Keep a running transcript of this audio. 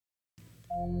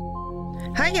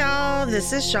Hi, y'all.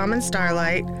 This is Shaman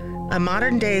Starlight, a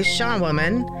modern-day shaman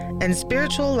woman and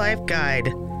spiritual life guide.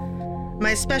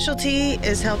 My specialty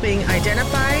is helping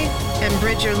identify and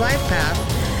bridge your life path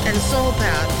and soul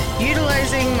path,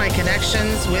 utilizing my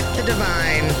connections with the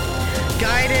divine,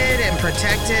 guided and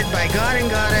protected by God and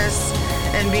Goddess,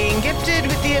 and being gifted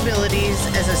with the abilities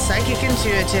as a psychic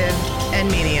intuitive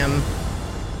and medium.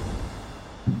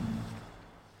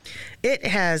 It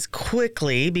has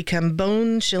quickly become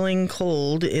bone-chilling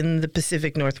cold in the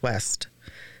Pacific Northwest.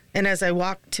 And as I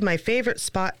walked to my favorite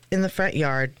spot in the front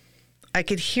yard, I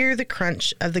could hear the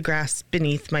crunch of the grass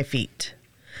beneath my feet.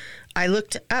 I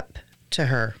looked up to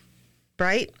her,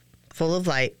 bright, full of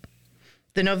light.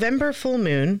 The November full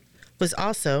moon was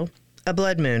also a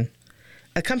blood moon,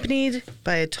 accompanied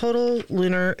by a total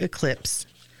lunar eclipse.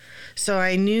 So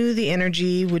I knew the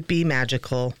energy would be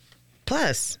magical.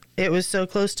 Plus, it was so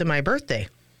close to my birthday.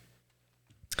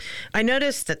 I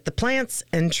noticed that the plants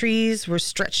and trees were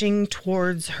stretching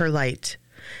towards her light,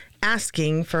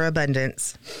 asking for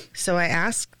abundance. So I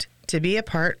asked to be a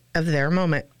part of their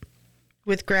moment.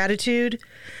 With gratitude,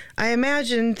 I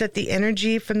imagined that the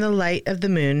energy from the light of the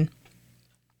moon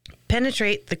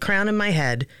penetrate the crown of my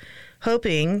head,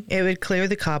 hoping it would clear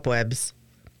the cobwebs,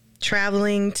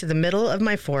 traveling to the middle of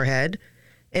my forehead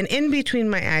and in between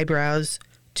my eyebrows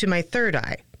to my third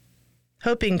eye,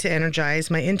 hoping to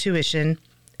energize my intuition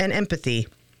and empathy.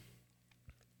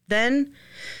 Then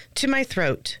to my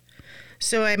throat,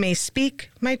 so I may speak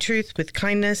my truth with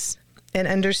kindness and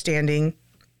understanding,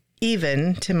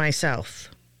 even to myself.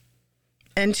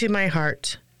 And to my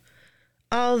heart,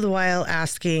 all the while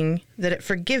asking that it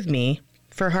forgive me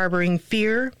for harboring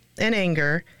fear and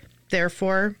anger,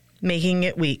 therefore making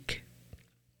it weak.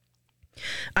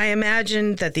 I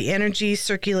imagined that the energy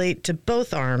circulate to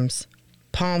both arms,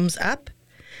 palms up,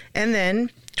 and then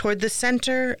toward the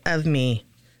center of me,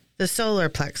 the solar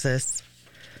plexus,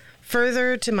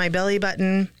 further to my belly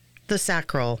button, the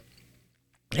sacral,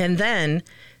 and then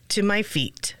to my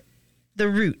feet, the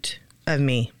root of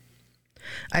me.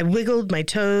 I wiggled my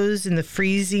toes in the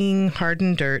freezing,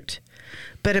 hardened dirt,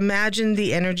 but imagined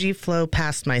the energy flow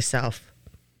past myself,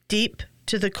 deep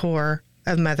to the core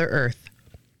of Mother Earth,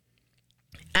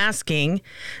 asking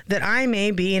that I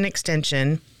may be an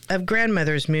extension of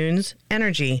Grandmother's moon's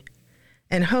energy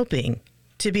and hoping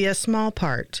to be a small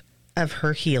part of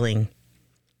her healing.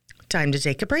 Time to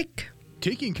take a break.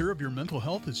 Taking care of your mental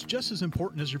health is just as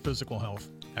important as your physical health.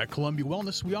 At Columbia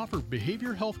Wellness, we offer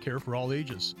behavior health care for all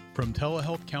ages. From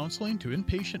telehealth counseling to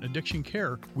inpatient addiction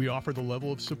care, we offer the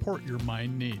level of support your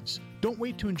mind needs. Don't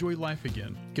wait to enjoy life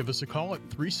again. Give us a call at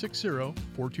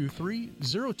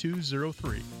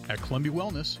 360-423-0203. At Columbia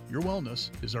Wellness, your wellness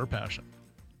is our passion.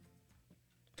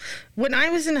 When I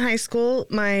was in high school,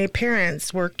 my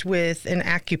parents worked with an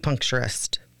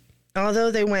acupuncturist. Although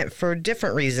they went for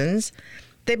different reasons,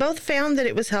 they both found that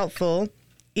it was helpful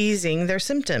easing their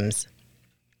symptoms.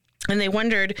 And they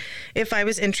wondered if I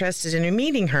was interested in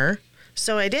meeting her,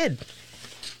 so I did.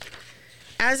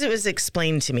 As it was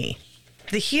explained to me,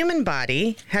 the human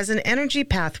body has an energy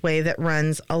pathway that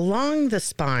runs along the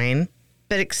spine,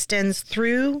 but extends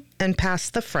through and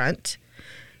past the front,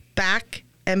 back,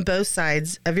 and both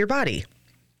sides of your body.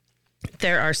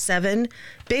 There are 7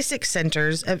 basic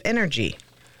centers of energy: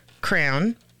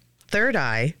 crown, third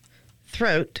eye,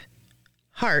 throat,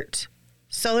 heart,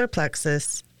 solar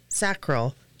plexus,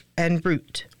 sacral, and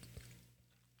root.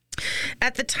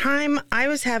 At the time, I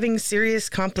was having serious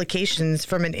complications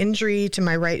from an injury to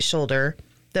my right shoulder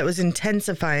that was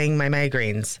intensifying my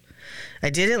migraines.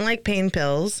 I didn't like pain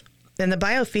pills, and the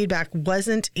biofeedback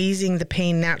wasn't easing the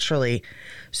pain naturally.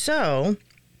 So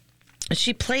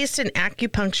she placed an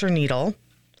acupuncture needle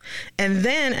and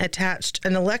then attached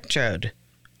an electrode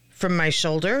from my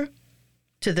shoulder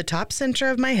to the top center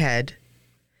of my head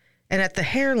and at the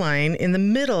hairline in the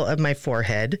middle of my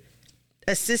forehead,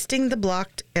 assisting the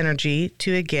blocked energy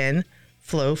to again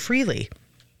flow freely.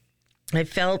 I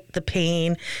felt the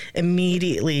pain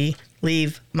immediately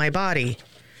leave my body.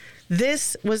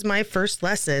 This was my first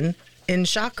lesson in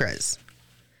chakras.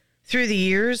 Through the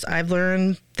years, I've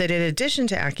learned that in addition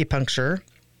to acupuncture,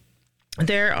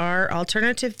 there are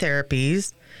alternative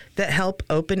therapies that help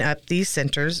open up these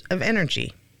centers of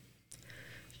energy.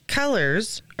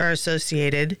 Colors are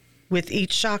associated with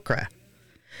each chakra.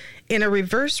 In a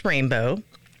reverse rainbow,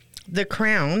 the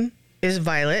crown is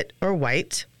violet or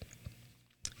white,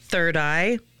 third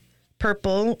eye,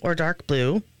 purple or dark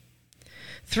blue,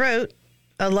 throat,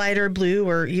 a lighter blue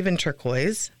or even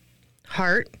turquoise,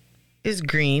 heart is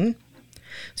green,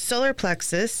 solar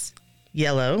plexus,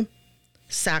 yellow,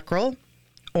 sacral,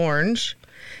 orange,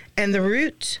 and the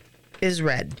root is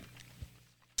red.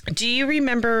 Do you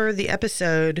remember the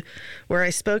episode where I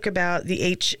spoke about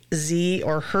the HZ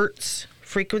or Hertz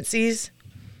frequencies?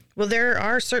 Well, there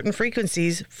are certain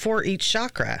frequencies for each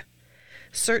chakra,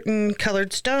 certain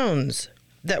colored stones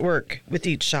that work with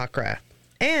each chakra.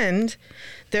 And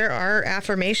there are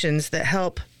affirmations that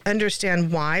help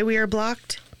understand why we are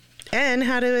blocked and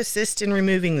how to assist in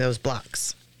removing those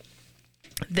blocks.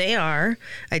 They are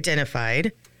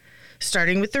identified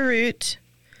starting with the root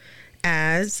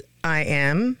as I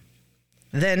am,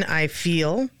 then I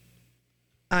feel,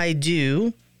 I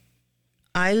do,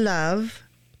 I love,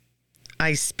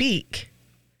 I speak,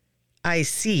 I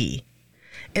see,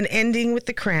 and ending with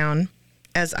the crown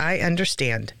as I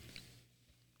understand.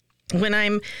 When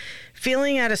I'm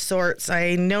feeling out of sorts,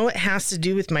 I know it has to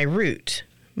do with my root,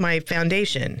 my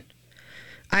foundation.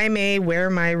 I may wear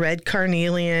my red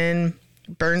carnelian,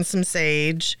 burn some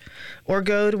sage, or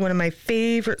go to one of my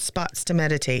favorite spots to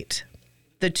meditate,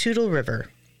 the Toutle River,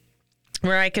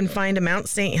 where I can find a Mount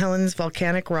St. Helens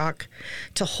volcanic rock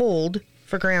to hold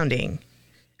for grounding.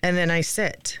 And then I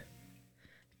sit,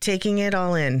 taking it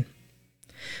all in,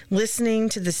 listening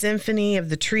to the symphony of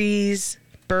the trees,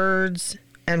 birds,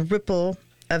 and ripple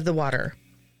of the water.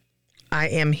 I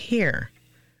am here,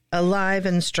 alive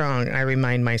and strong, I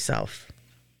remind myself.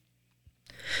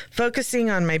 Focusing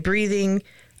on my breathing,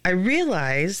 I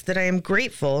realize that I am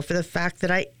grateful for the fact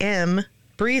that I am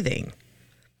breathing.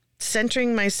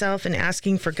 Centering myself and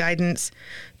asking for guidance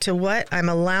to what I'm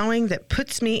allowing that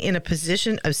puts me in a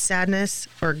position of sadness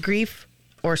or grief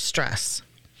or stress.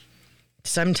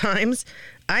 Sometimes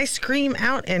I scream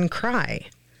out and cry,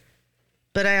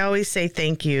 but I always say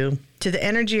thank you to the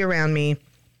energy around me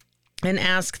and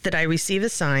ask that I receive a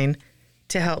sign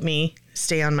to help me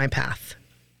stay on my path.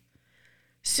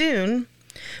 Soon,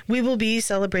 we will be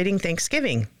celebrating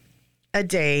Thanksgiving, a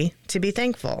day to be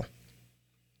thankful.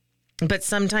 But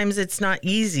sometimes it's not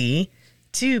easy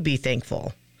to be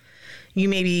thankful. You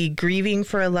may be grieving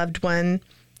for a loved one,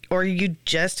 or you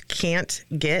just can't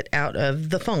get out of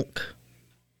the funk.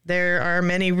 There are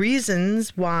many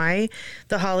reasons why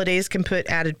the holidays can put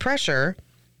added pressure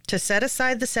to set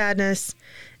aside the sadness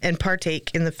and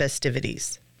partake in the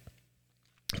festivities.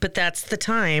 But that's the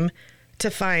time to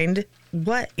find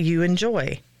what you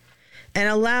enjoy and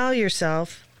allow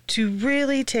yourself to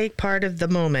really take part of the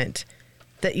moment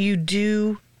that you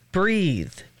do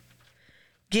breathe.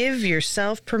 Give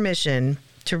yourself permission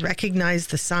to recognize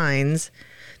the signs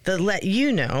that let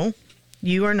you know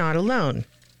you are not alone.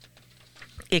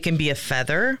 It can be a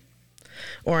feather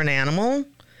or an animal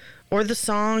or the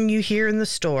song you hear in the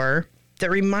store that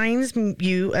reminds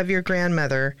you of your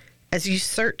grandmother as you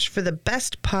search for the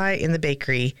best pie in the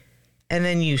bakery and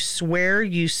then you swear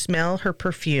you smell her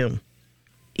perfume,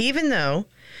 even though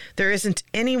there isn't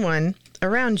anyone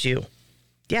around you.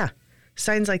 Yeah,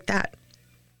 signs like that.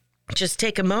 Just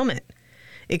take a moment,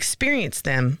 experience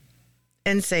them,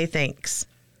 and say thanks.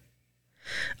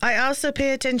 I also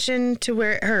pay attention to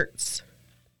where it hurts.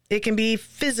 It can be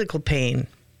physical pain,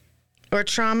 or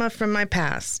trauma from my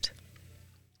past,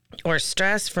 or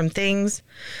stress from things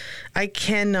I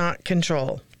cannot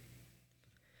control.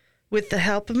 With the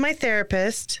help of my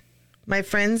therapist, my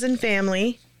friends and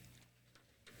family,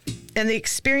 and the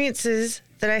experiences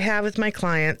that I have with my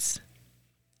clients,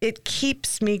 it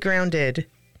keeps me grounded.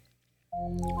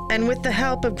 And with the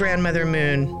help of Grandmother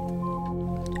Moon,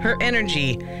 her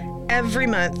energy every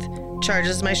month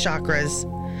charges my chakras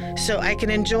so I can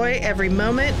enjoy every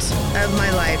moment of my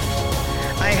life.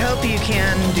 I hope you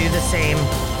can do the same.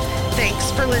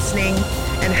 Thanks for listening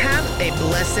and have a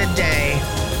blessed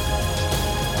day.